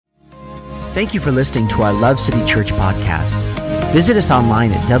Thank you for listening to our Love City Church podcast. Visit us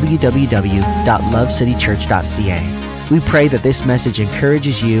online at www.lovecitychurch.ca. We pray that this message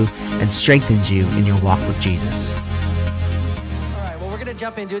encourages you and strengthens you in your walk with Jesus. All right, well, we're going to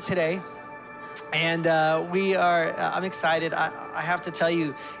jump into it today. And I'm excited. I have to tell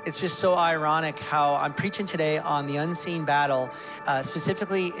you, it's just so ironic how I'm preaching today on the unseen battle,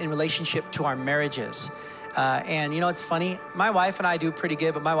 specifically in relationship to our marriages. And you know, it's funny, my wife and I do pretty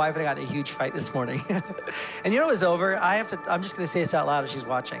good, but my wife and I got in a huge fight this morning. And you know, it was over. I'm just going to say this out loud if she's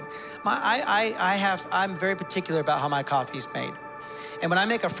watching. I'm very particular about how my coffee is made. And when I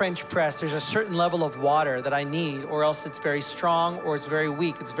make a French press, there's a certain level of water that I need, or else it's very strong or it's very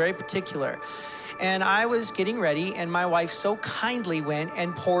weak. It's very particular. And I was getting ready, and my wife so kindly went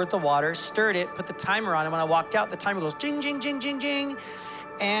and poured the water, stirred it, put the timer on, and when I walked out, the timer goes jing, jing, jing, jing, jing,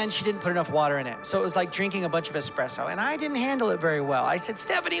 and she didn't put enough water in it. So it was like drinking a bunch of espresso, and I didn't handle it very well. I said,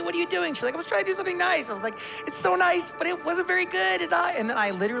 Stephanie, what are you doing? She's like, I was trying to do something nice. I was like, it's so nice, but it wasn't very good. And then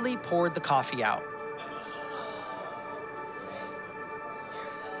I literally poured the coffee out.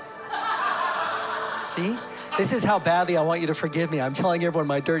 See? This is how badly I want you to forgive me. I'm telling everyone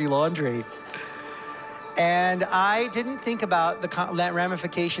my dirty laundry. And I didn't think about the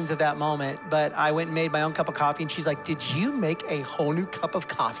ramifications of that moment, but I went and made my own cup of coffee, and she's like, did you make a whole new cup of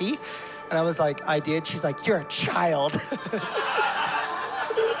coffee? And I was like, I did. She's like, you're a child.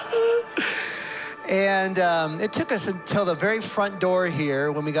 And it took us until the very front door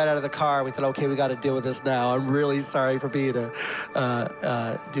here. When we got out of the car, we thought, okay, we got to deal with this now. I'm really sorry for being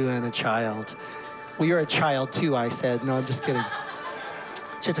doing a child. Well, you're a child too, I said. No, I'm just kidding.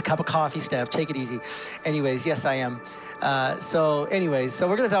 Just a cup of coffee, Steph. Take it easy. Anyways, yes, I am. So we're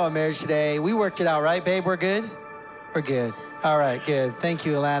going to talk about marriage today. We worked it out, right, babe? We're good? We're good. All right, good. Thank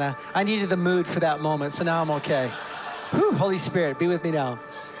you, Alana. I needed the mood for that moment, so now I'm okay. Whew, Holy Spirit, be with me now.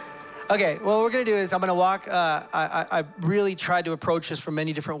 Okay, well, what we're going to do is I'm going to walk. I really tried to approach this from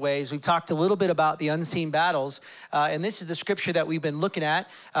many different ways. We've talked a little bit about the unseen battles, and this is the scripture that we've been looking at.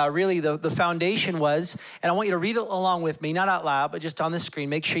 Really, the foundation was, and I want you to read it along with me, not out loud, but just on the screen.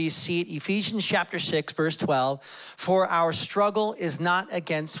 Make sure you see it. Ephesians chapter 6, verse 12. For our struggle is not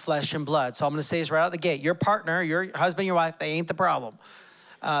against flesh and blood. So I'm going to say this right out the gate. Your partner, your husband, your wife, they ain't the problem.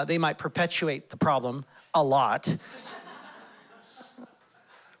 They might perpetuate the problem a lot.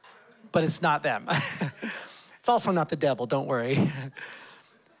 But it's not them. It's also not the devil, don't worry.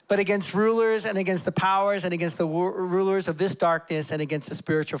 But against rulers and against the powers and against the rulers of this darkness and against the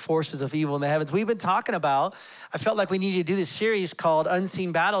spiritual forces of evil in the heavens. We've been talking about, I felt like we needed to do this series called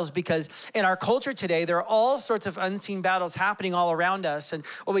Unseen Battles, because in our culture today, there are all sorts of unseen battles happening all around us. And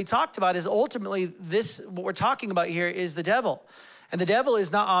what we talked about is ultimately what we're talking about here is the devil. And the devil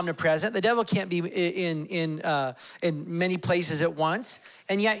is not omnipresent. The devil can't be in many places at once.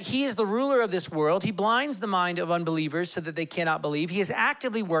 And yet he is the ruler of this world. He blinds the mind of unbelievers so that they cannot believe. He is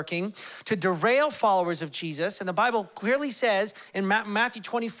actively working to derail followers of Jesus. And the Bible clearly says in Matthew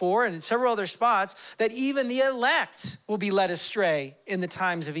 24 and in several other spots that even the elect will be led astray in the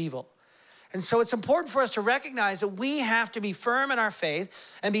times of evil. And so it's important for us to recognize that we have to be firm in our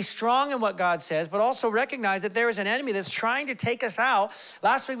faith and be strong in what God says, but also recognize that there is an enemy that's trying to take us out.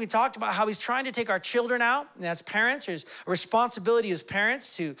 Last week we talked about how he's trying to take our children out. And as parents, there's a responsibility as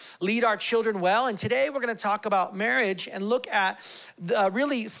parents to lead our children well. And today we're going to talk about marriage and look at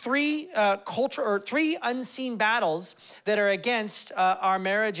really three unseen battles that are against our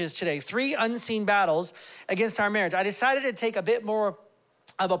marriages today. 3 unseen battles against our marriage. I decided to take a bit more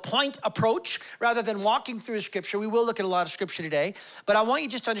of a point approach rather than walking through scripture. We will look at a lot of scripture today, but I want you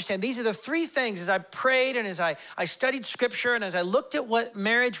just to understand these are the 3 things as I prayed and as I studied scripture and as I looked at what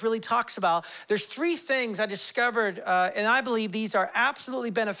marriage really talks about. There's 3 things I discovered, and I believe these are absolutely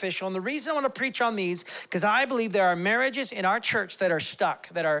beneficial. And the reason I want to preach on these, because I believe there are marriages in our church that are stuck,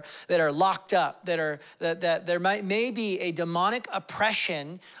 that are locked up, that there may be a demonic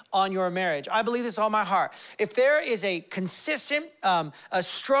oppression on your marriage. I believe this with all my heart. If there is a consistent a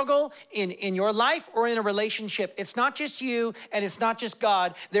struggle in your life or in a relationship, it's not just you and it's not just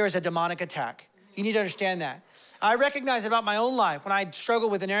God. There is a demonic attack. You need to understand that. I recognize about my own life when I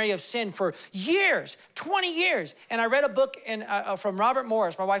struggled with an area of sin for years, 20 years. And I read a book from Robert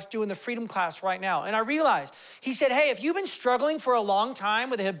Morris. My wife's doing the Freedom class right now. And I realized, he said, hey, if you've been struggling for a long time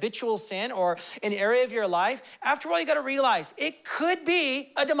with a habitual sin or an area of your life, after all, you got to realize it could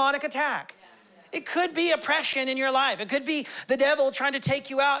be a demonic attack. It could be oppression in your life. It could be the devil trying to take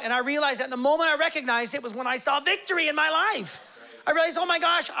you out. And I realized that the moment I recognized it was when I saw victory in my life. I realized, oh my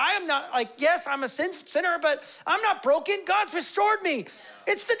gosh, I am not yes, I'm a sinner, but I'm not broken. God's restored me.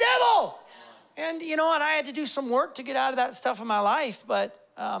 It's the devil. And you know what? I had to do some work to get out of that stuff in my life. But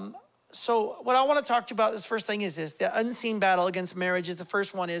So what I want to talk to you about, this first thing is this. The unseen battle against marriage is, the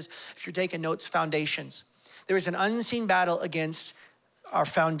first one is, if you're taking notes, foundations. There is an unseen battle against our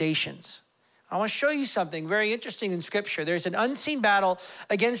foundations. I want to show you something very interesting in Scripture. There's an unseen battle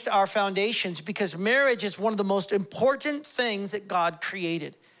against our foundations because marriage is one of the most important things that God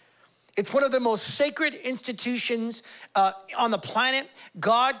created. It's one of the most sacred institutions on the planet.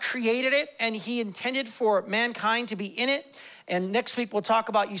 God created it, and he intended for mankind to be in it. And next week, we'll talk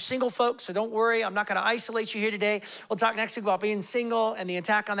about you single folks, so don't worry. I'm not going to isolate you here today. We'll talk next week about being single and the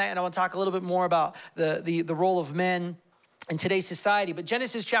attack on that, and I want to talk a little bit more about the role of men in today's society. But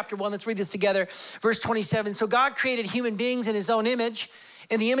Genesis chapter 1, let's read this together. Verse 27, so God created human beings in his own image.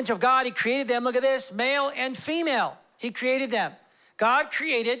 In the image of God, he created them. Look at this, male and female. He created them. God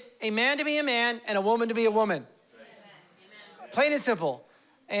created a man to be a man and a woman to be a woman. Amen. Plain and simple.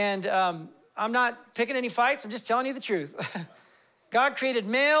 And I'm not picking any fights. I'm just telling you the truth. God created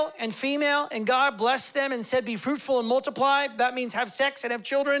male and female, and God blessed them and said, be fruitful and multiply. That means have sex and have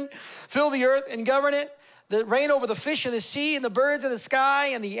children, fill the earth and govern it. Reign over the fish of the sea and the birds of the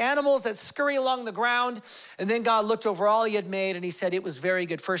sky and the animals that scurry along the ground. And then God looked over all he had made and he said, it was very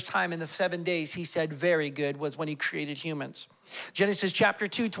good. First time in the 7 days he said very good was when he created humans. Genesis chapter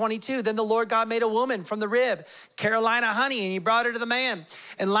 2:22, then the Lord God made a woman from the rib, Carolina honey, and he brought her to the man.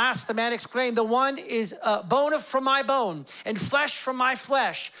 And last the man exclaimed, the one is bone from my bone and flesh from my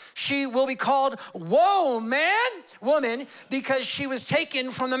flesh. She will be called woman, because she was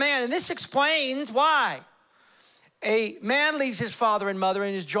taken from the man. And this explains why. A man leaves his father and mother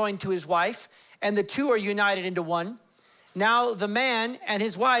and is joined to his wife, and the two are united into one. Now the man and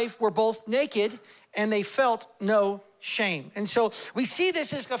his wife were both naked, and they felt no shame. And so we see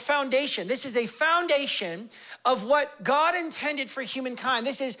this as a foundation. This is a foundation of what God intended for humankind.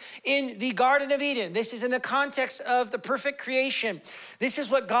 This is in the Garden of Eden. This is in the context of the perfect creation. This is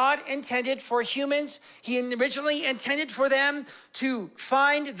what God intended for humans. He originally intended for them to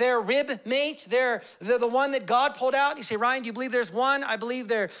find their rib mate, the one that God pulled out. You say, Ryan, do you believe there's one? I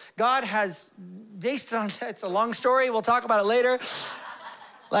believe God has, based on that, it's a long story. We'll talk about it later.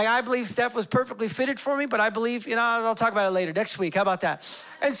 Like, I believe Steph was perfectly fitted for me, but I believe, I'll talk about it later, next week. How about that?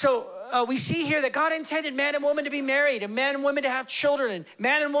 And so we see here that God intended man and woman to be married, and man and woman to have children, and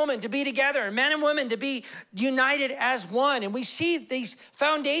man and woman to be together, and man and woman to be united as one. And we see these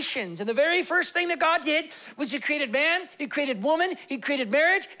foundations. And the very first thing that God did was he created man, he created woman, he created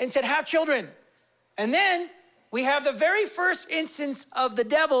marriage, and said, have children. And then we have the very first instance of the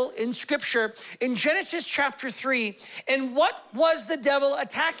devil in Scripture in Genesis chapter 3. And what was the devil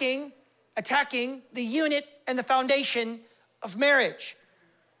attacking? Attacking the unit and the foundation of marriage.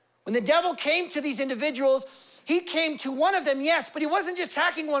 When the devil came to these individuals, he came to one of them, yes, but he wasn't just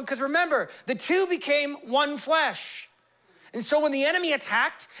attacking one, because remember, the two became one flesh. And so when the enemy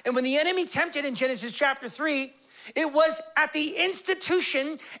attacked and when the enemy tempted in Genesis chapter 3, it was at the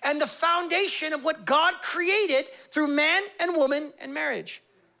institution and the foundation of what God created through man and woman and marriage.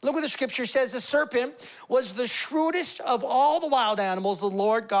 Look what the Scripture says. The serpent was the shrewdest of all the wild animals the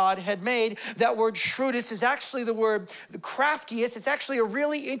Lord God had made. That word shrewdest is actually the word the craftiest. It's actually a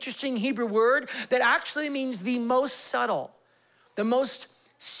really interesting Hebrew word that actually means the most subtle, the most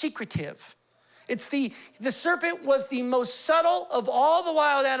secretive. It's the serpent was the most subtle of all the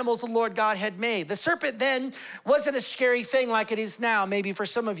wild animals the Lord God had made. The serpent then wasn't a scary thing like it is now. Maybe for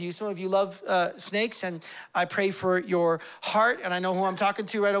some of you love snakes, and I pray for your heart. And I know who I'm talking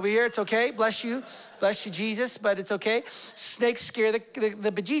to right over here. It's okay. Bless you, Jesus. But it's okay. Snakes scare the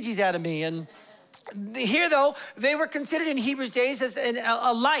bejeejies out of me. And here, though, they were considered in Hebrews days as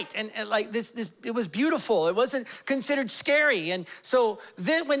a light, and like this, it was beautiful. It wasn't considered scary. And so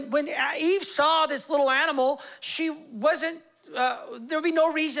then when Eve saw this little animal, she wasn't, there'd be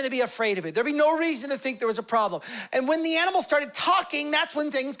no reason to be afraid of it. There'd be no reason to think there was a problem. And when the animal started talking, that's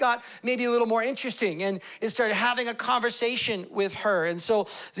when things got maybe a little more interesting, and it started having a conversation with her. And so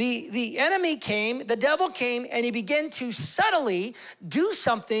the enemy came, the devil came, and he began to subtly do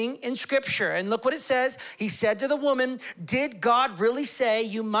something in Scripture. And look what it says. He said to the woman, did God really say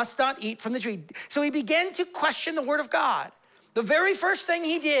you must not eat from the tree? So he began to question the word of God. The very first thing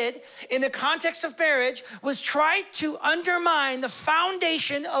he did in the context of marriage was try to undermine the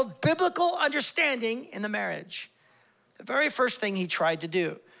foundation of biblical understanding in the marriage. The very first thing he tried to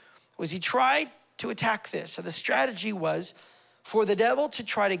do was he tried to attack this. So the strategy was for the devil to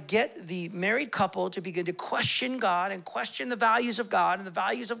try to get the married couple to begin to question God and question the values of God and the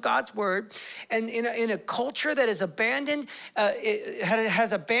values of God's word. And in a culture that has abandoned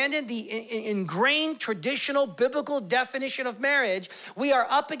the ingrained traditional biblical definition of marriage, we are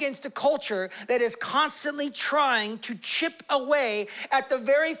up against a culture that is constantly trying to chip away at the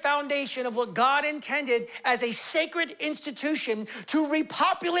very foundation of what God intended as a sacred institution to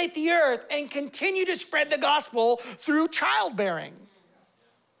repopulate the earth and continue to spread the gospel through childbearing,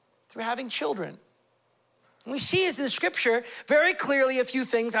 through having children. And we see as in the scripture very clearly a few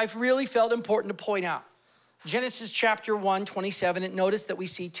things I've really felt important to point out. Genesis chapter 1, 27, and notice that we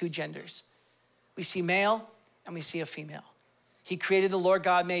see two genders. We see male and we see a female. He created, the Lord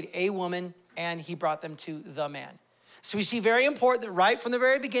God made a woman and he brought them to the man. So we see very important that right from the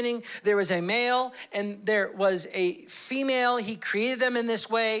very beginning, there was a male and there was a female. He created them in this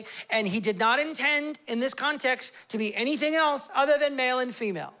way, and he did not intend in this context to be anything else other than male and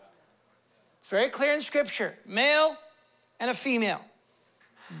female. It's very clear in scripture, male and a female.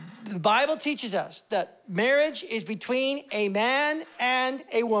 The Bible teaches us that marriage is between a man and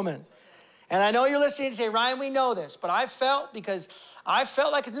a woman. And I know you're listening and say, Ryan, we know this, but I felt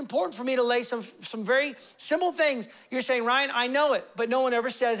like it's important for me to lay some very simple things. You're saying, Ryan, I know it, but no one ever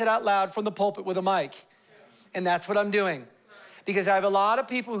says it out loud from the pulpit with a mic. And that's what I'm doing. Because I have a lot of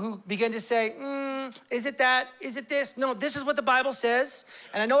people who begin to say, is it that? Is it this? No, this is what the Bible says.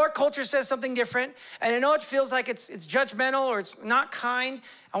 And I know our culture says something different. And I know it feels like it's judgmental or it's not kind.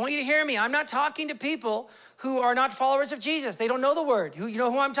 I want you to hear me. I'm not talking to people who are not followers of Jesus. They don't know the word. You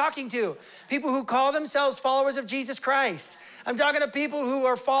know who I'm talking to? People who call themselves followers of Jesus Christ. I'm talking to people who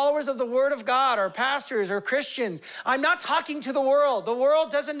are followers of the word of God, or pastors or Christians. I'm not talking to the world. The world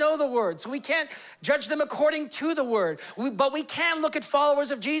doesn't know the word, so we can't judge them according to the word. But we can look at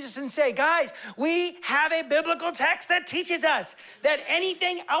followers of Jesus and say, guys, we have a biblical text that teaches us that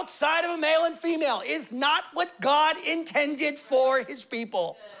anything outside of a male and female is not what God intended for his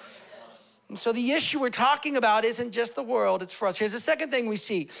people. And so the issue we're talking about isn't just the world, it's for us. Here's the second thing we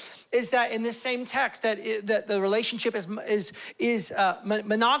see, is that in this same text that the relationship is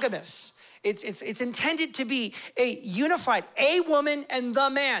monogamous. It's intended to be a unified, a woman and the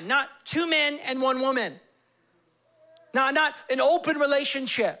man, not two men and one woman. Not an open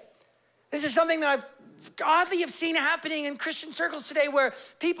relationship. This is something that I've oddly have seen happening in Christian circles today, where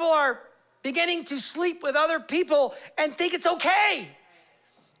people are beginning to sleep with other people and think it's okay.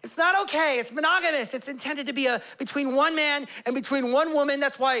 It's not okay. It's monogamous. It's intended to be between one man and between one woman.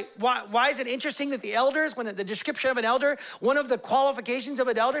 That's why is it interesting that the elders, when the description of an elder, one of the qualifications of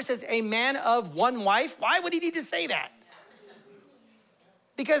an elder says a man of one wife? Why would he need to say that?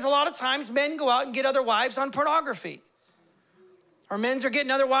 Because a lot of times men go out and get other wives on pornography. Or men are getting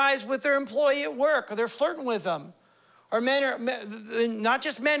other wives with their employee at work, or they're flirting with them. Or men are, not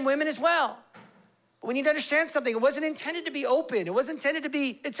just men, women as well. But we need to understand something. It wasn't intended to be open. It wasn't intended to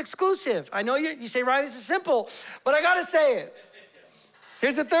be, it's exclusive. I know you say, Ryan, this is simple, but I gotta say it.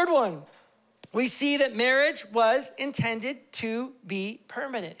 Here's the third one. We see that marriage was intended to be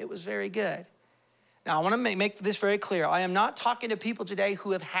permanent. It was very good. Now, I wanna make this very clear. I am not talking to people today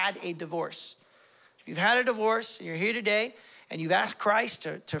who have had a divorce. If you've had a divorce and you're here today, and you've asked Christ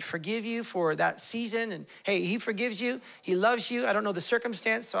to forgive you for that season, and hey, he forgives you, he loves you. I don't know the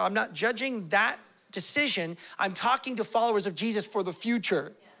circumstance, so I'm not judging that decision. I'm talking to followers of Jesus for the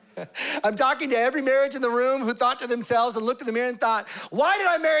future. Yeah. I'm talking to every marriage in the room who thought to themselves and looked in the mirror and thought, why did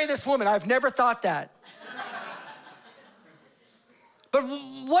I marry this woman? I've never thought that. But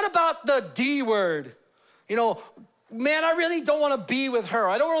what about the D word? You know, man, I really don't want to be with her.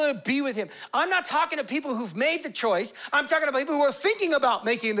 I don't really want to be with him. I'm not talking to people who've made the choice. I'm talking to people who are thinking about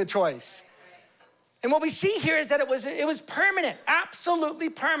making the choice. And what we see here is that it was permanent, absolutely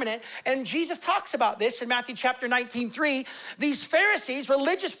permanent. And Jesus talks about this in Matthew chapter 19:3. These Pharisees,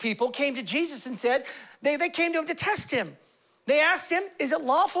 religious people, came to Jesus and said, they came to him to test him. They asked him, is it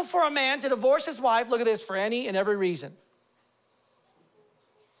lawful for a man to divorce his wife, look at this, for any and every reason?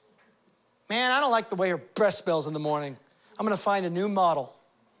 Man, I don't like the way her breast smells in the morning. I'm gonna find a new model.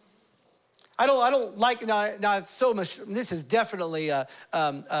 I don't like, now it's so much, this is definitely a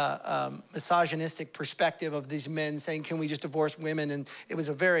misogynistic perspective of these men saying, can we just divorce women? And it was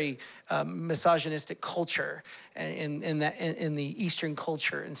a very misogynistic culture in the Eastern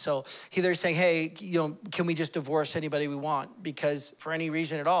culture. And so they're saying, hey, can we just divorce anybody we want? Because for any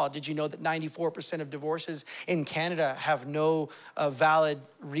reason at all, did you know that 94% of divorces in Canada have no valid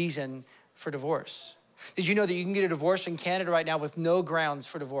reason for divorce? Did you know that you can get a divorce in Canada right now with no grounds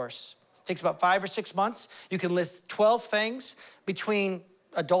for divorce? It takes about 5 or 6 months. You can list 12 things between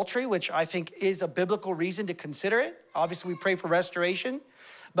adultery, which I think is a biblical reason to consider it. Obviously, we pray for restoration.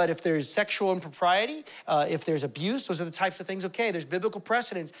 But if there's sexual impropriety, if there's abuse, those are the types of things, okay, there's biblical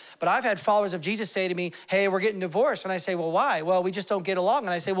precedents. But I've had followers of Jesus say to me, hey, we're getting divorced. And I say, well, why? Well, we just don't get along.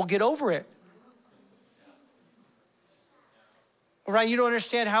 And I say, well, get over it. Ryan, you don't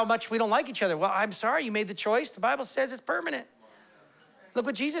understand how much we don't like each other. Well, I'm sorry, you made the choice. The Bible says it's permanent. Look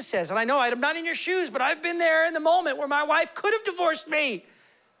what Jesus says. And I know I'm not in your shoes, but I've been there in the moment where my wife could have divorced me.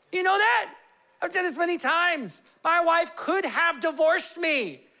 You know that? I've said this many times. My wife could have divorced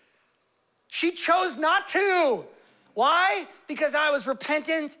me. She chose not to. Why? Because I was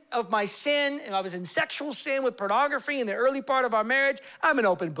repentant of my sin, and I was in sexual sin with pornography in the early part of our marriage. I'm an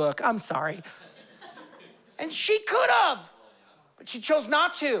open book. I'm sorry. And she could have, but she chose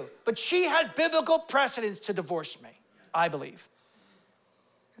not to. But she had biblical precedents to divorce me, I believe.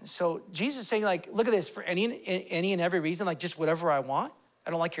 So Jesus is saying, like, look at this, for any and every reason, like just whatever I want.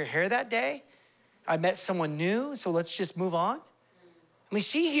 I don't like your hair that day. I met someone new, so let's just move on. And we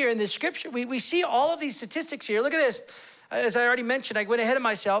see here in this scripture, we see all of these statistics here. Look at this. As I already mentioned, I went ahead of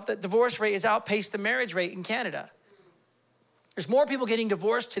myself, that divorce rate has outpaced the marriage rate in Canada. There's more people getting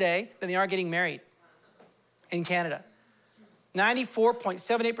divorced today than they are getting married in Canada.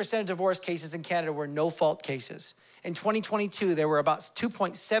 94.78% of divorce cases in Canada were no-fault cases. In 2022, there were about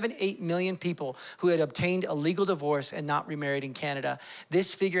 2.78 million people who had obtained a legal divorce and not remarried in Canada.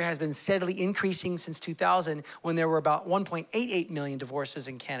 This figure has been steadily increasing since 2000, when there were about 1.88 million divorcees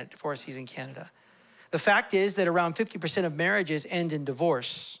in Canada. The fact is that around 50% of marriages end in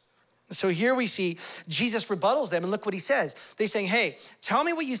divorce. So here we see Jesus rebuttals them, and look what he says. They're saying, hey, tell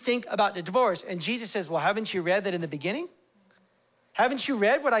me what you think about the divorce. And Jesus says, well, haven't you read that in the beginning? Haven't you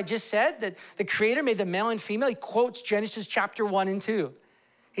read what I just said? That the Creator made them male and female. He quotes Genesis chapter 1 and 2.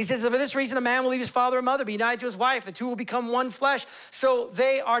 He says, for this reason, a man will leave his father and mother, be united to his wife. The two will become one flesh. So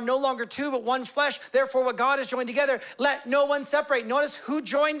they are no longer two, but one flesh. Therefore, what God has joined together, let no one separate. Notice who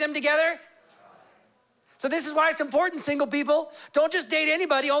joined them together? So this is why it's important, single people. Don't just date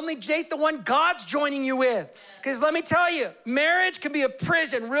anybody. Only date the one God's joining you with. Because let me tell you, marriage can be a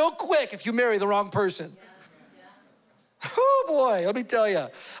prison real quick if you marry the wrong person. Oh boy, let me tell you.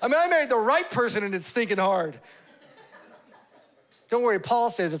 I mean, I married the right person and it's stinking hard. Don't worry, Paul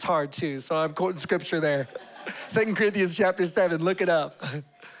says it's hard too, so I'm quoting scripture there. 2 Corinthians chapter 7, look it up.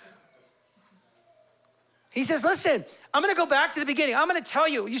 He says, listen, I'm gonna go back to the beginning. I'm gonna tell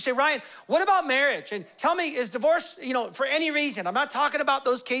you. You say, Ryan, what about marriage? And tell me, is divorce, for any reason? I'm not talking about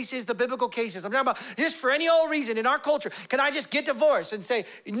those cases, the biblical cases. I'm talking about just for any old reason in our culture. Can I just get divorced and say,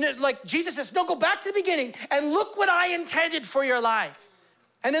 like Jesus says, no, go back to the beginning and look what I intended for your life.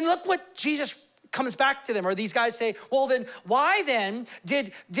 And then look what Jesus comes back to them, or these guys say, well then, why then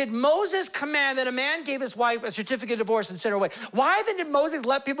did Moses command that a man gave his wife a certificate of divorce and sent her away? Why then did Moses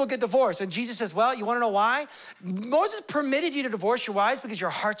let people get divorced? And Jesus says, well, you wanna know why? Moses permitted you to divorce your wives because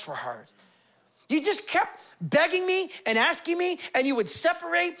your hearts were hard. You just kept begging me and asking me, and you would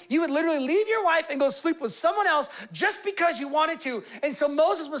separate. You would literally leave your wife and go sleep with someone else just because you wanted to. And so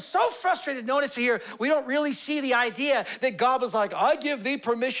Moses was so frustrated. Notice here, we don't really see the idea that God was like, I give thee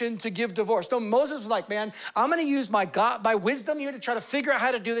permission to give divorce. No, Moses was like, man, I'm gonna use my wisdom here to try to figure out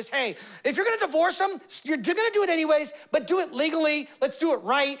how to do this. Hey, if you're gonna divorce them, you're gonna do it anyways, but do it legally. Let's do it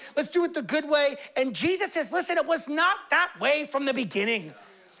right. Let's do it the good way. And Jesus says, listen, it was not that way from the beginning.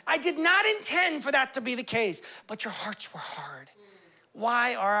 I did not intend for that to be the case, but your hearts were hard.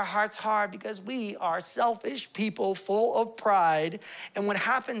 Why are our hearts hard? Because we are selfish people full of pride. And what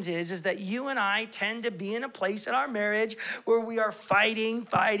happens is that you and I tend to be in a place in our marriage where we are fighting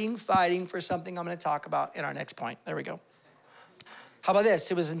for something I'm going to talk about in our next point. There we go. How about this?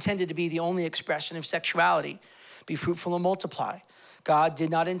 It was intended to be the only expression of sexuality. Be fruitful and multiply. God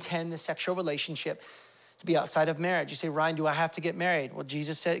did not intend the sexual relationship to be outside of marriage. You say, Ryan, do I have to get married? Well,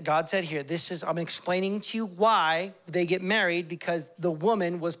 God said here, I'm explaining to you why they get married, because the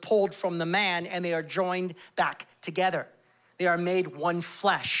woman was pulled from the man and they are joined back together. They are made one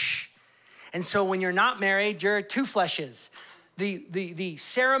flesh. And so when you're not married, you're two fleshes. The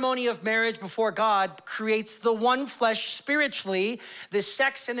ceremony of marriage before God creates the one flesh spiritually. The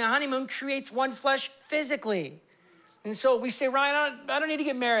sex and the honeymoon creates one flesh physically. And so we say, Ryan, I don't need to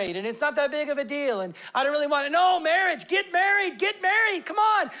get married, and it's not that big of a deal, and I don't really want to. No, marriage, get married, come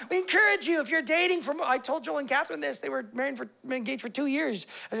on. We encourage you. If you're dating I told Joel and Catherine this, they were engaged for 2 years.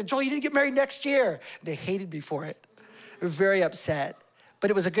 I said, Joel, you need to get married next year. They hated me for it. They were very upset,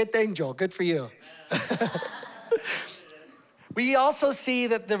 but it was a good thing, Joel, good for you. We also see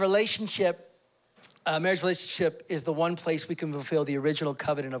that the marriage relationship is the one place we can fulfill the original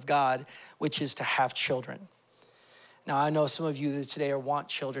covenant of God, which is to have children. Now, I know some of you today want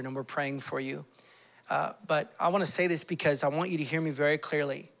children, and we're praying for you. But I want to say this because I want you to hear me very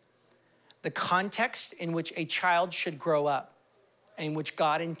clearly. The context in which a child should grow up, in which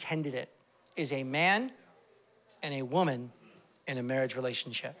God intended it, is a man and a woman in a marriage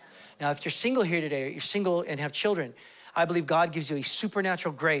relationship. Now, if you're single here today, or you're single and have children, I believe God gives you a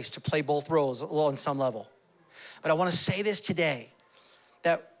supernatural grace to play both roles on some level. But I want to say this today,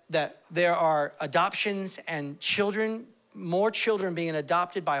 that there are adoptions and children, more children being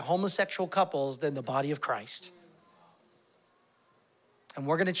adopted by homosexual couples than the body of Christ. And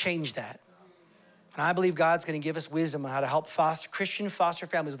we're going to change that. And I believe God's going to give us wisdom on how to help Christian foster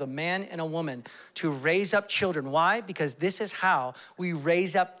families with a man and a woman to raise up children. Why? Because this is how we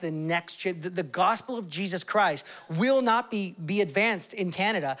raise up the next. The gospel of Jesus Christ will not be advanced in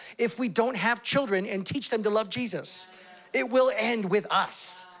Canada if we don't have children and teach them to love Jesus. It will end with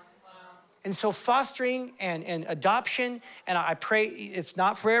us. And so fostering and adoption, and I pray it's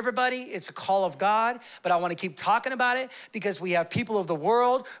not for everybody, it's a call of God, but I want to keep talking about it because we have people of the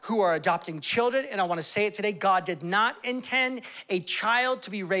world who are adopting children, and I want to say it today, God did not intend a child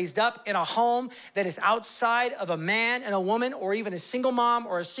to be raised up in a home that is outside of a man and a woman, or even a single mom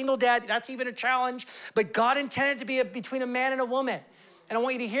or a single dad. That's even a challenge, but God intended it to be between a man and a woman. And I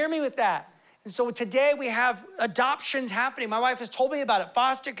want you to hear me with that. And so today we have adoptions happening. My wife has told me about it,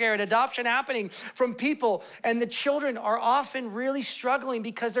 foster care and adoption happening from people. And the children are often really struggling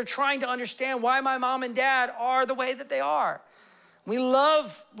because they're trying to understand why my mom and dad are the way that they are. We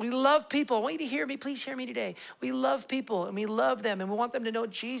love people. I want you to hear me. Please hear me today. We love people and we love them and we want them to know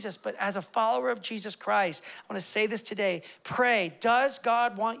Jesus. But as a follower of Jesus Christ, I want to say this today. Pray, does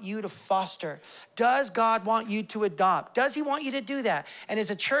God want you to foster? Does God want you to adopt? Does he want you to do that? And as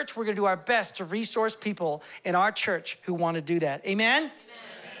a church, we're going to do our best to resource people in our church who want to do that. Amen? Amen.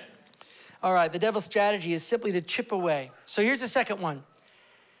 All right, the devil's strategy is simply to chip away. So here's the second one.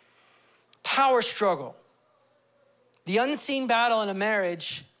 Power struggle. The unseen battle in a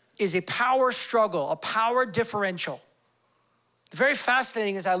marriage is a power struggle, a power differential. It's very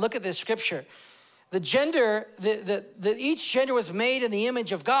fascinating as I look at this scripture. The gender, each gender was made in the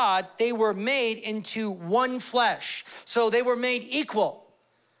image of God. They were made into one flesh. So they were made equal.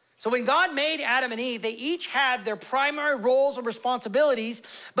 So when God made Adam and Eve, they each had their primary roles and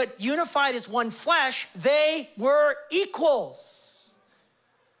responsibilities, but unified as one flesh, they were equals.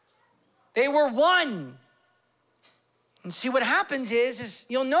 They were one. And see what happens is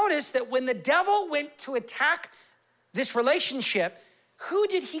you'll notice that when the devil went to attack this relationship, who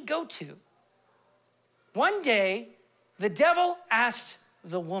did he go to? One day, the devil asked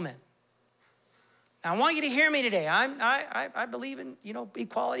the woman. Now, I want you to hear me today. I believe in,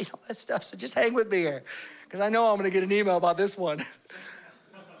 equality and all that stuff, so just hang with me here, because I know I'm going to get an email about this one.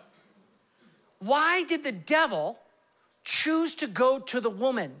 Why did the devil choose to go to the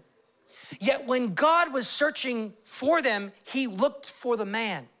woman? Yet when God was searching for them, he looked for the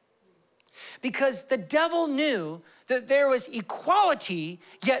man. Because the devil knew that there was equality,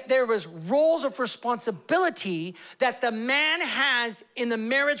 yet there was roles of responsibility that the man has in the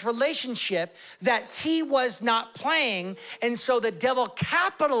marriage relationship that he was not playing. And so the devil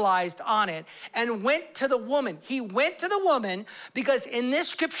capitalized on it and went to the woman. He went to the woman because in this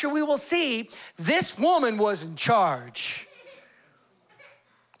scripture we will see this woman was in charge.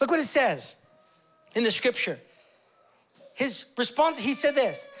 Look what it says in the scripture. His response, he said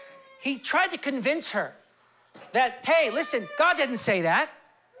this. He tried to convince her that, hey, listen, God didn't say that.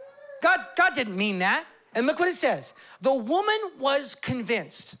 God didn't mean that. And look what it says. The woman was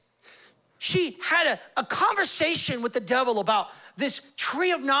convinced. She had a conversation with the devil about this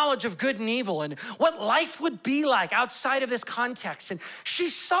tree of knowledge of good and evil and what life would be like outside of this context. And she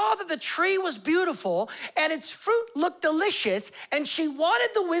saw that the tree was beautiful and its fruit looked delicious and she wanted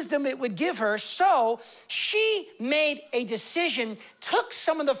the wisdom it would give her. So she made a decision, took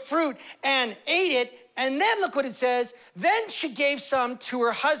some of the fruit and ate it. And then look what it says. Then she gave some to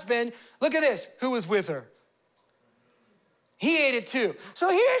her husband. Look at this, who was with her. He ate it too.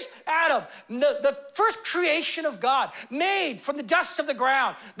 So here's Adam, the first creation of God, made from the dust of the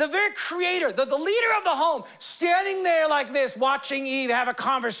ground, the very creator, the leader of the home, standing there like this, watching Eve have a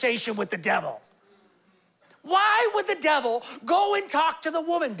conversation with the devil. Why would the devil go and talk to the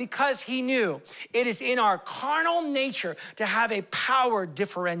woman? Because he knew it is in our carnal nature to have a power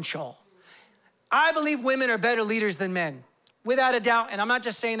differential. I believe women are better leaders than men, without a doubt. And I'm not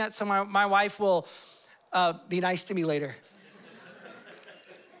just saying that so my wife will be nice to me later.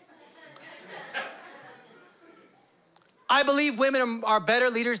 I believe women are better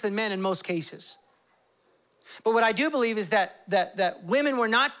leaders than men in most cases. But what I do believe is that women were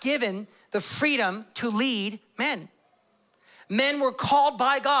not given the freedom to lead men. Men were called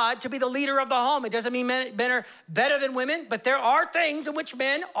by God to be the leader of the home. It doesn't mean men are better than women, but there are things in which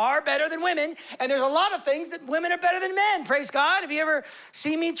men are better than women, and there's a lot of things that women are better than men. Praise God. Have you ever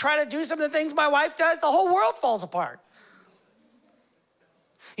seen me try to do some of the things my wife does? The whole world falls apart.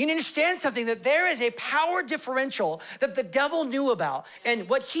 You need to understand something, that there is a power differential that the devil knew about. And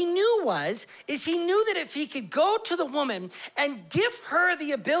what he knew is he knew that if he could go to the woman and give her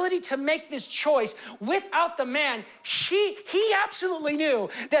the ability to make this choice without the man, he absolutely knew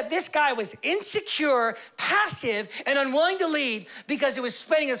that this guy was insecure, passive, and unwilling to lead because he was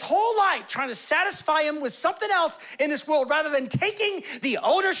spending his whole life trying to satisfy him with something else in this world rather than taking the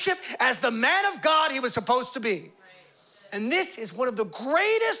ownership as the man of God he was supposed to be. And this is one of the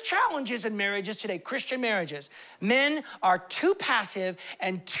greatest challenges in marriages today, Christian marriages. Men are too passive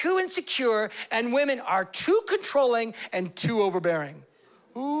and too insecure, and women are too controlling and too overbearing.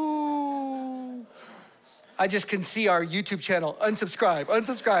 Ooh. I just can see our YouTube channel. Unsubscribe,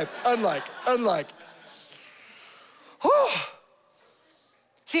 unlike. Whew.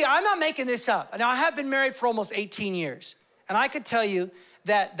 See, I'm not making this up. Now, I have been married for almost 18 years, and I could tell you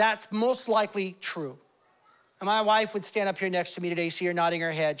that that's most likely true. And my wife would stand up here next to me today, see her nodding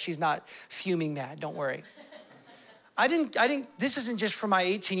her head. She's not fuming mad, don't worry. This isn't just from my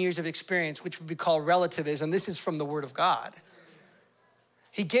 18 years of experience, which would be called relativism. This is from the Word of God.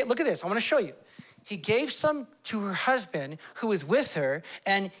 Look at this, I wanna show you. He gave some to her husband who was with her,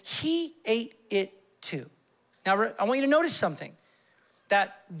 and he ate it too. Now, I want you to notice something.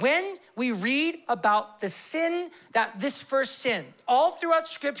 That when we read about the sin, this first sin, all throughout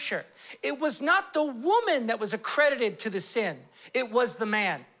Scripture, it was not the woman that was accredited to the sin. It was the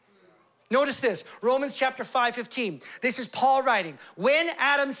man. Notice this, Romans chapter 5:15. This is Paul writing. When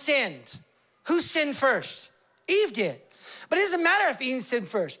Adam sinned, who sinned first? Eve did. But it doesn't matter if Eve sinned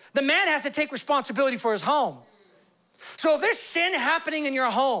first. The man has to take responsibility for his home. So if there's sin happening in your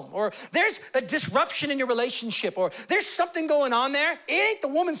home, or there's a disruption in your relationship, or there's something going on there, it ain't the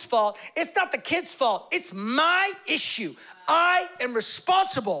woman's fault. It's not the kid's fault. It's my issue. I am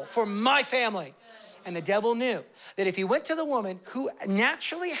responsible for my family. And the devil knew that if he went to the woman who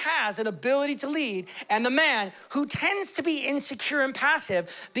naturally has an ability to lead, and the man who tends to be insecure and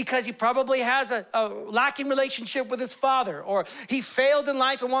passive because he probably has a lacking relationship with his father, or he failed in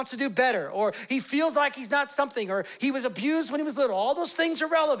life and wants to do better, or he feels like he's not something, or he was abused when he was little, all those things are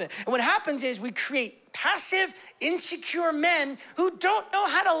relevant. And what happens is we create passive, insecure men who don't know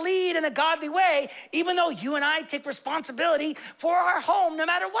how to lead in a godly way, even though you and I take responsibility for our home no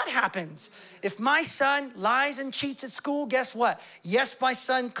matter what happens. If my son lies and cheats at school, guess what? Yes, my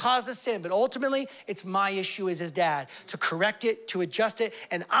son caused the sin, but ultimately it's my issue as his dad to correct it, to adjust it,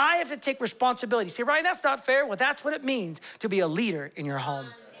 and I have to take responsibility. See, Ryan, that's not fair. Well, that's what it means to be a leader in your home.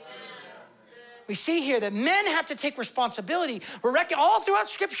 We see here that men have to take responsibility. We're all throughout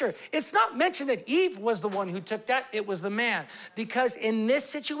Scripture. It's not mentioned that Eve was the one who took that. It was the man. Because in this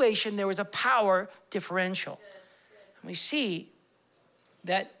situation, there was a power differential. And we see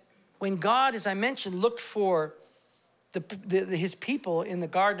that when God, as I mentioned, looked for his people in the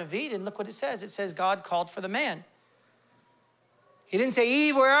Garden of Eden, look what it says. It says God called for the man. He didn't say,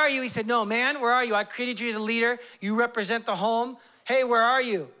 Eve, where are you? He said, no, man, where are you? I created you the leader. You represent the home. Hey, where are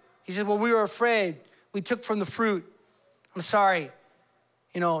you? He said, well, we were afraid. We took from the fruit. I'm sorry.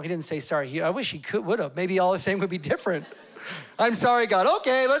 You know, he didn't say sorry. I wish he would have. Maybe all the thing would be different. I'm sorry, God.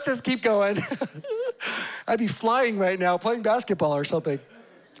 Okay, let's just keep going. I'd be flying right now, playing basketball or something.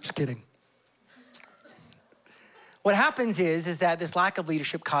 Just kidding. What happens is that this lack of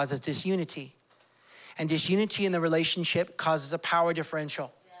leadership causes disunity. And disunity in the relationship causes a power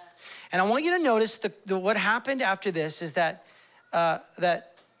differential. Yeah. And I want you to notice what happened after this is that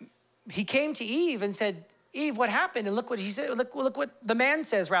he came to Eve and said, Eve, what happened? And look what he said. Look what the man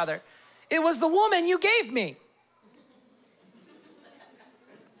says, rather. It was the woman you gave me.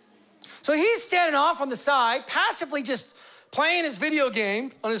 So he's standing off on the side, passively just playing his video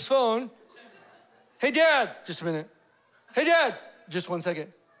game on his phone. Hey, Dad, just a minute. Hey, Dad, just 1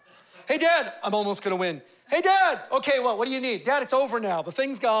 second. Hey, Dad, I'm almost gonna win. Hey, Dad, okay, well, what do you need? Dad, it's over now. The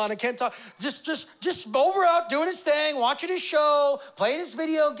thing's gone, I can't talk. Just over out, doing his thing, watching his show, playing his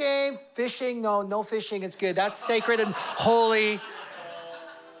video game, fishing. No fishing, it's good. That's sacred and holy.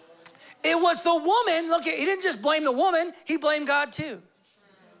 It was the woman, look, he didn't just blame the woman, he blamed God too.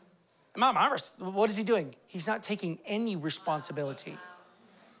 What is he doing? He's not taking any responsibility.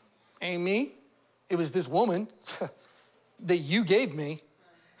 Ain't me. It was this woman that you gave me.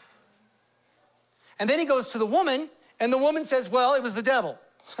 And then he goes to the woman, and the woman says, well, it was the devil.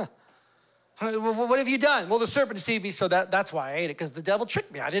 What have you done? Well, the serpent deceived me, so that's why I ate it, because the devil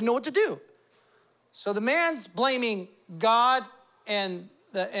tricked me. I didn't know what to do. So the man's blaming God and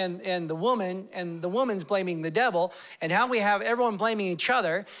the woman, and the woman's blaming the devil, and how we have everyone blaming each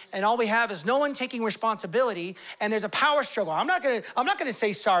other, and all we have is no one taking responsibility, and there's a power struggle. I'm not gonna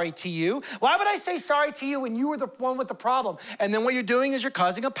say sorry to you. Why would I say sorry to you when you were the one with the problem? And then what you're doing is you're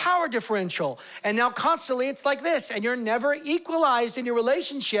causing a power differential. And now constantly it's like this, and you're never equalized in your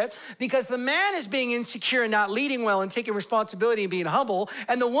relationship because the man is being insecure and not leading well and taking responsibility and being humble,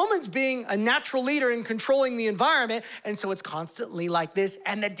 and the woman's being a natural leader and controlling the environment, and so it's constantly like this.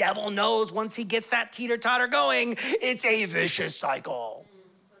 And the devil knows once he gets that teeter-totter going, it's a vicious cycle.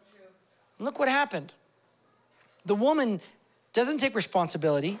 So true. Look what happened. The woman doesn't take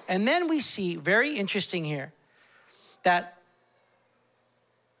responsibility. And then we see, very interesting here, that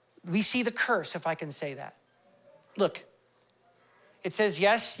we see the curse, if I can say that. Look, it says,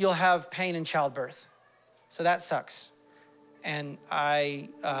 yes, you'll have pain in childbirth. So that sucks. And I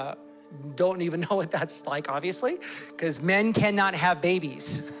don't even know what that's like, obviously, because men cannot have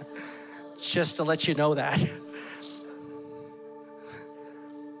babies. Just to let you know that.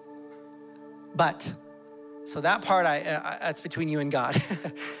 But, so that part, that's between you and God.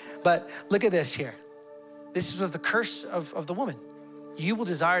 But look at this here. This was the curse of the woman. You will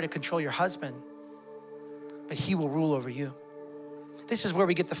desire to control your husband, but he will rule over you. This is where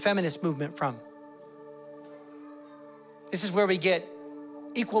we get the feminist movement from. This is where we get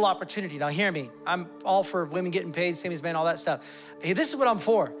equal opportunity. Now hear me, I'm all for women getting paid, same as men, all that stuff. Hey, this is what I'm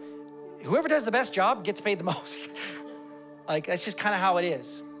for. Whoever does the best job gets paid the most. Like, that's just kind of how it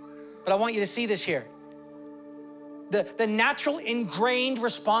is. But I want you to see this here. The natural ingrained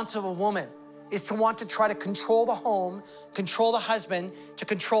response of a woman is to want to try to control the home, control the husband, to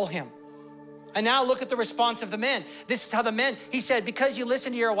control him. And now look at the response of the men. This is how the men, he said, because you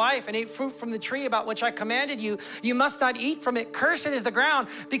listened to your wife and ate fruit from the tree about which I commanded you, you must not eat from it. Cursed is the ground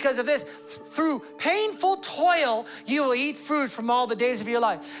because of this. Through painful toil, you will eat food from all the days of your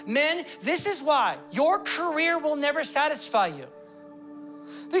life. Men, this is why your career will never satisfy you.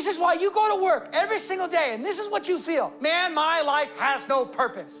 This is why you go to work every single day and this is what you feel. Man, my life has no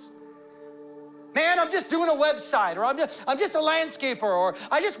purpose. Man, I'm just doing a website, or I'm just a landscaper, or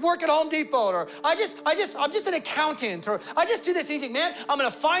I just work at Home Depot, or I'm just an accountant, or I just do this anything. Man, I'm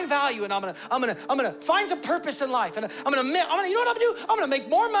gonna find value, and I'm gonna find some purpose in life, and you know what I'm gonna do? I'm gonna make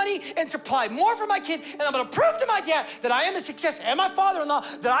more money and supply more for my kid, and I'm gonna prove to my dad that I am a success, and my father-in-law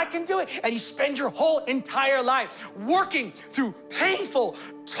that I can do it. And you spend your whole entire life working through painful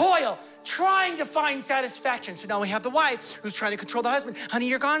toil, trying to find satisfaction. So now we have the wife who's trying to control the husband. Honey,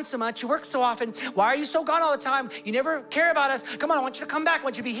 you're gone so much. You work so often. Why are you so gone all the time? You never care about us. Come on, I want you to come back. I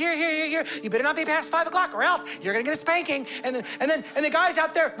want you to be here. You better not be past 5 o'clock or else you're gonna get a spanking. And the guy's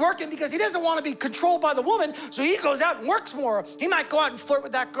out there working because he doesn't want to be controlled by the woman. So he goes out and works more. He might go out and flirt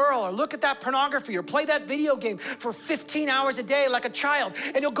with that girl or look at that pornography or play that video game for 15 hours a day like a child.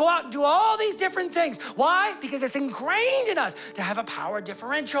 And he'll go out and do all these different things. Why? Because it's ingrained in us to have a power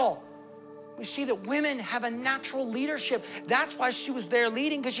differential. We see that women have a natural leadership. That's why she was there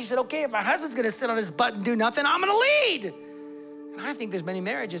leading, because she said, okay, if my husband's gonna sit on his butt and do nothing, I'm gonna lead. And I think there's many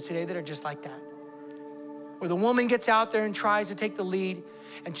marriages today that are just like that, where the woman gets out there and tries to take the lead,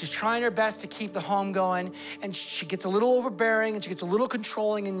 and she's trying her best to keep the home going, and she gets a little overbearing, and she gets a little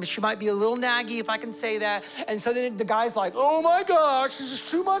controlling, and she might be a little naggy, if I can say that. And so then the guy's like, oh my gosh, this is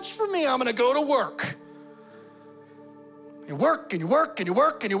too much for me, I'm gonna go to work. You work and you work and you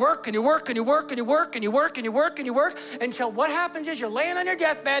work and you work and you work and you work and you work and you work and you work and you work until what happens is you're laying on your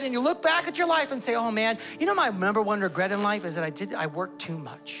deathbed and you look back at your life and say, oh man, you know my number one regret in life is that I worked too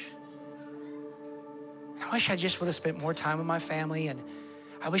much. I wish I just would have spent more time with my family, and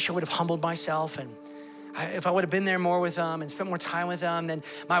I wish I would have humbled myself, and if I would have been there more with them and spent more time with them, then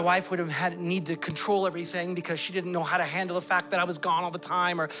my wife would have need to control everything because she didn't know how to handle the fact that I was gone all the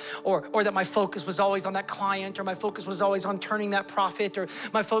time, or that my focus was always on that client, or my focus was always on turning that profit, or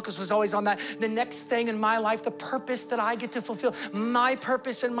my focus was always on that, the next thing in my life, the purpose that I get to fulfill. My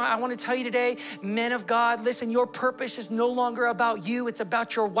purpose I want to tell you today, men of God, listen, your purpose is no longer about you, it's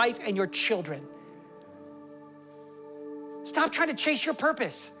about your wife and your children. Stop trying to chase your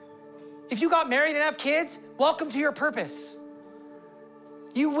purpose. If you got married and have kids, welcome to your purpose.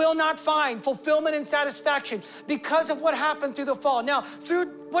 You will not find fulfillment and satisfaction because of what happened through the fall. Now,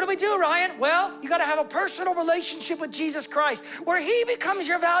 what do, Ryan? Well, you gotta have a personal relationship with Jesus Christ where he becomes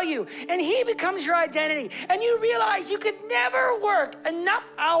your value and he becomes your identity. And you realize you could never work enough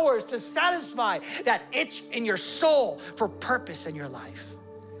hours to satisfy that itch in your soul for purpose in your life.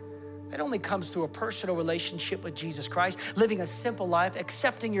 That only comes through a personal relationship with Jesus Christ, living a simple life,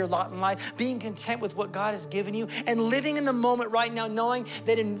 accepting your lot in life, being content with what God has given you, and living in the moment right now, knowing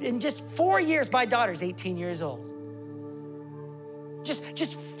that in just 4 years, my daughter's 18 years old.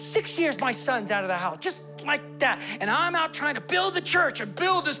 Just 6 years, my son's out of the house, just like that. And I'm out trying to build the church and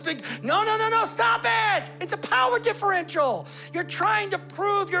build this big, no, stop it. It's a power differential. You're trying to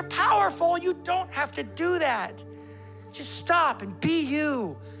prove you're powerful. You don't have to do that. Just stop and be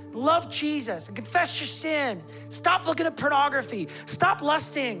you. Love Jesus and confess your sin. Stop looking at pornography. Stop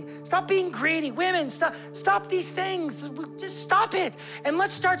lusting. Stop being greedy. Women, stop these things. Just stop it. And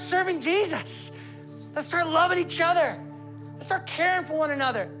let's start serving Jesus. Let's start loving each other. Let's start caring for one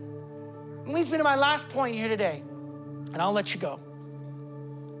another. It leads me to my last point here today, and I'll let you go.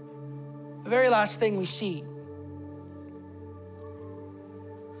 The very last thing we see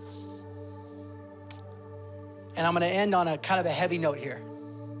and I'm going to end on a kind of a heavy note here,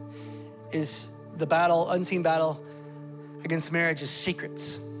 is the battle, unseen battle against marriage is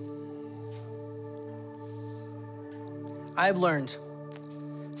secrets. I've learned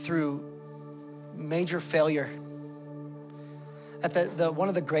through major failure that one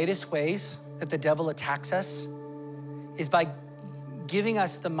of the greatest ways that the devil attacks us is by giving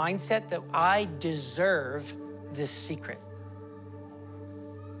us the mindset that I deserve this secret.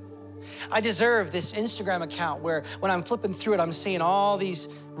 I deserve this Instagram account where when I'm flipping through it, I'm seeing all these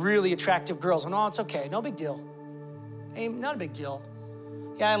really attractive girls. And it's okay, no big deal. Hey, not a big deal.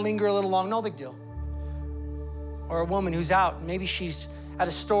 Yeah, I linger a little long, no big deal. Or a woman who's out, and maybe she's at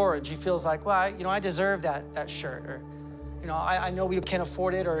a store and she feels like, well, I deserve that shirt. Or, I know we can't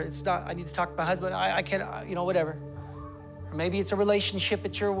afford it, or it's not, I need to talk to my husband, I can't, whatever. Or maybe it's a relationship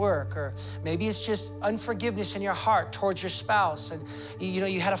at your work, or maybe it's just unforgiveness in your heart towards your spouse. And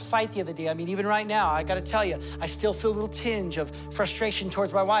you had a fight the other day. I mean, even right now, I gotta tell you, I still feel a little tinge of frustration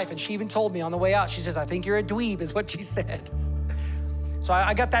towards my wife. And she even told me on the way out, she says, I think you're a dweeb, is what she said. So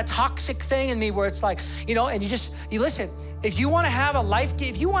I got that toxic thing in me where it's like, and you listen, if you wanna have a life,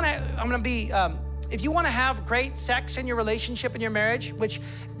 if you wanna have great sex in your relationship, in your marriage, which,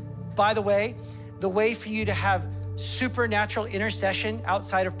 by the way for you to have supernatural intercession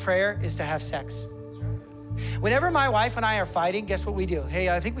outside of prayer is to have sex. Whenever my wife and I are fighting, guess what we do? Hey,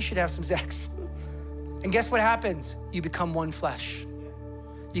 I think we should have some sex. And guess what happens? You become one flesh.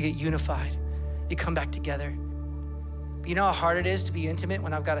 You get unified. You come back together. But you know how hard it is to be intimate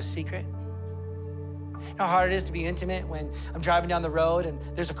when I've got a secret? You know how hard it is to be intimate when I'm driving down the road and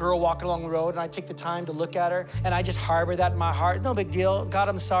there's a girl walking along the road and I take the time to look at her and I just harbor that in my heart. No big deal. God,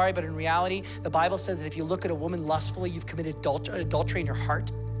 I'm sorry, but in reality, the Bible says that if you look at a woman lustfully, you've committed adultery in your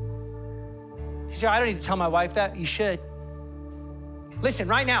heart. You say, I don't need to tell my wife that. You should. Listen,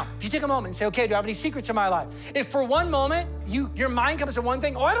 right now, if you take a moment and say, okay, do I have any secrets in my life? If for one moment, your mind comes to one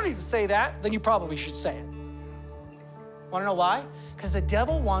thing, I don't need to say that, then you probably should say it. Want to know why? Because the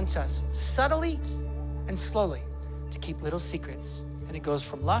devil wants us subtly and slowly to keep little secrets. And it goes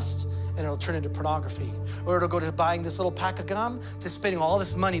from lust and it'll turn into pornography. Or it'll go to buying this little pack of gum to spending all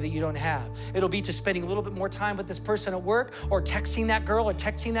this money that you don't have. It'll be to spending a little bit more time with this person at work, or texting that girl or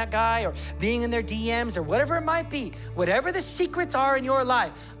texting that guy, or being in their DMs, or whatever it might be. Whatever the secrets are in your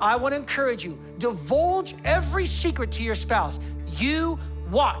life, I want to encourage you, divulge every secret to your spouse. You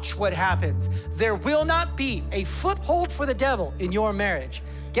watch what happens. There will not be a foothold for the devil in your marriage.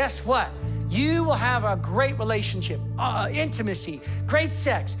 Guess what? You will have a great relationship, intimacy, great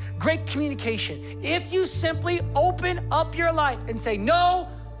sex, great communication, if you simply open up your life and say, no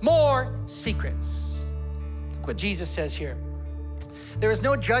more secrets. Look what Jesus says here. There is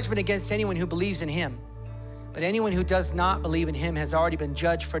no judgment against anyone who believes in him, but anyone who does not believe in him has already been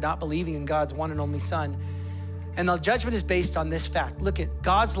judged for not believing in God's one and only Son. And the judgment is based on this fact. Look at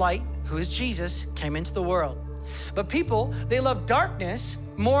God's light, who is Jesus, came into the world. But people, they love darkness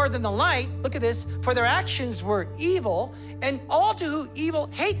more than the light. Look at this. For their actions were evil, and all to who evil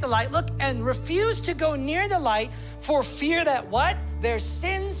hate the light, look, and refuse to go near the light for fear that what? Their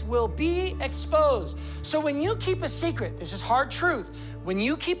sins will be exposed. So when you keep a secret, this is hard truth. When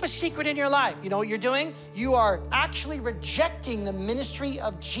you keep a secret in your life, you know what you're doing? You are actually rejecting the ministry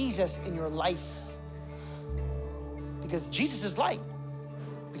of Jesus in your life. Because Jesus is light.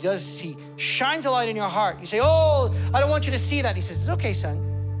 He shines a light in your heart. You say, oh, I don't want you to see that. He says, it's okay, son.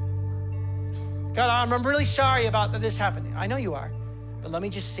 God, I'm really sorry about that this happened. I know you are, but let me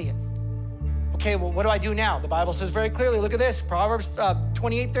just see it. Okay, well, what do I do now? The Bible says very clearly, look at this, Proverbs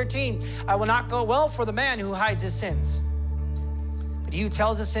 28:13. I will not go well for the man who hides his sins, but he who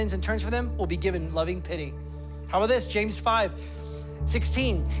tells his sins and turns from them will be given loving pity. How about this? James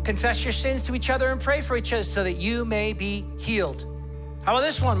 5:16. Confess your sins to each other and pray for each other so that you may be healed. How about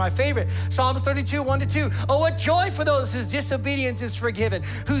this one, my favorite? Psalms 32, 1-2. Oh, what joy for those whose disobedience is forgiven,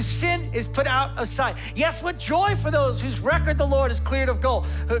 whose sin is put out of sight. Yes, what joy for those whose record the Lord is cleared of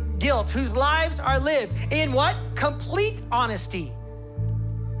guilt, whose lives are lived in what? Complete honesty.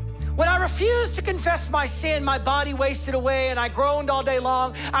 When I refused to confess my sin, my body wasted away and I groaned all day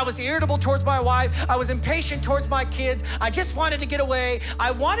long. I was irritable towards my wife. I was impatient towards my kids. I just wanted to get away.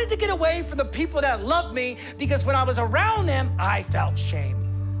 I wanted to get away from the people that loved me because when I was around them, I felt shame.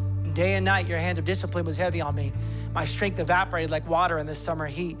 Day and night, your hand of discipline was heavy on me. My strength evaporated like water in the summer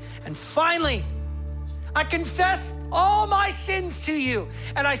heat. And finally, I confessed all my sins to you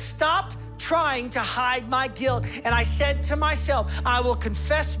and I stopped trying to hide my guilt. And I said to myself, I will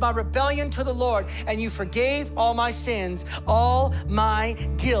confess my rebellion to the Lord, and you forgave all my sins. All my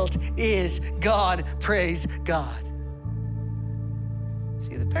guilt is gone. Praise God.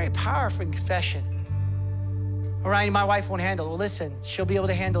 See, the very powerful confession. Ryan, my wife won't handle it. Well, listen, she'll be able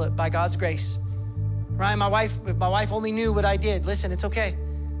to handle it by God's grace. Ryan, if my wife only knew what I did, listen, it's okay.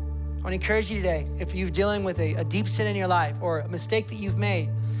 I want to encourage you today, if you're dealing with a deep sin in your life or a mistake that you've made,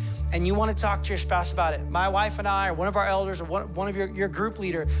 and you want to talk to your spouse about it, my wife and I, or one of our elders, or one of your group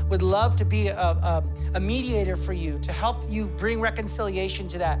leader would love to be a mediator for you, to help you bring reconciliation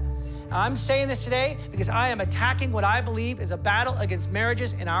to that. I'm saying this today because I am attacking what I believe is a battle against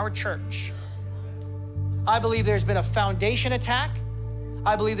marriages in our church. I believe there's been a foundation attack.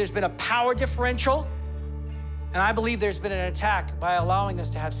 I believe there's been a power differential. And I believe there's been an attack by allowing us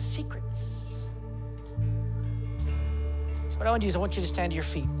to have secrets. So what I want to do is I want you to stand to your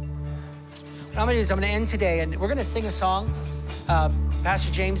feet. What I'm gonna do is I'm gonna end today and we're gonna sing a song.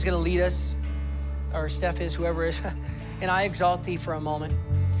 Pastor James is gonna lead us, or Steph is, whoever is, and I exalt thee for a moment.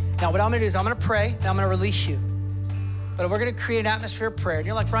 Now what I'm gonna do is I'm gonna pray and I'm gonna release you. But we're gonna create an atmosphere of prayer. And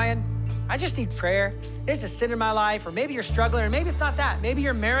you're like, Brian, I just need prayer. There's a sin in my life, or maybe you're struggling, or maybe it's not that. Maybe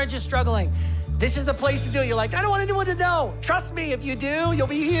your marriage is struggling. This is the place to do it. You're like, I don't want anyone to know. Trust me, if you do, you'll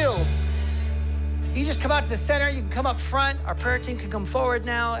be healed. You just come out to the center. You can come up front. Our prayer team can come forward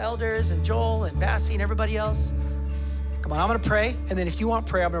now, elders and Joel and Bassie and everybody else. Come on, I'm gonna pray. And then if you want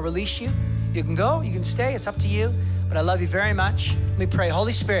prayer, I'm gonna release you. You can go, you can stay, it's up to you. But I love you very much. Let me pray.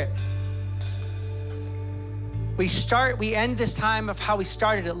 Holy Spirit, we end this time of how we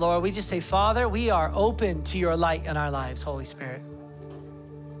started it, Lord. We just say, Father, we are open to your light in our lives, Holy Spirit.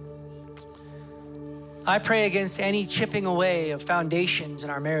 I pray against any chipping away of foundations in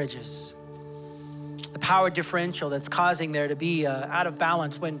our marriages. The power differential that's causing there to be out of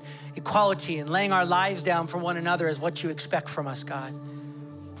balance when equality and laying our lives down for one another is what you expect from us, God.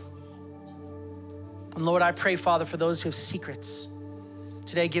 And Lord, I pray, Father, for those who have secrets.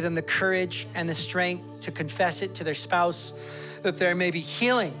 Today, give them the courage and the strength to confess it to their spouse, that there may be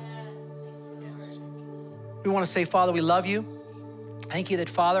healing. We want to say, Father, we love you. Thank you that,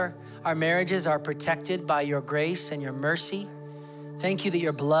 Father, our marriages are protected by your grace and your mercy. Thank you that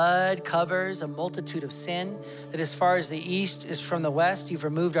your blood covers a multitude of sin, that as far as the east is from the west, you've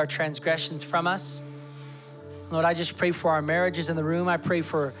removed our transgressions from us. Lord, I just pray for our marriages in the room. I pray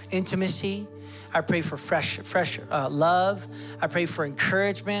for intimacy. I pray for fresh love. I pray for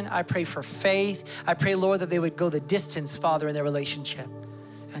encouragement. I pray for faith. I pray, Lord, that they would go the distance, Father, in their relationship.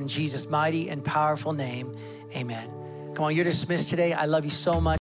 In Jesus' mighty and powerful name, amen. Come on, you're dismissed today. I love you so much.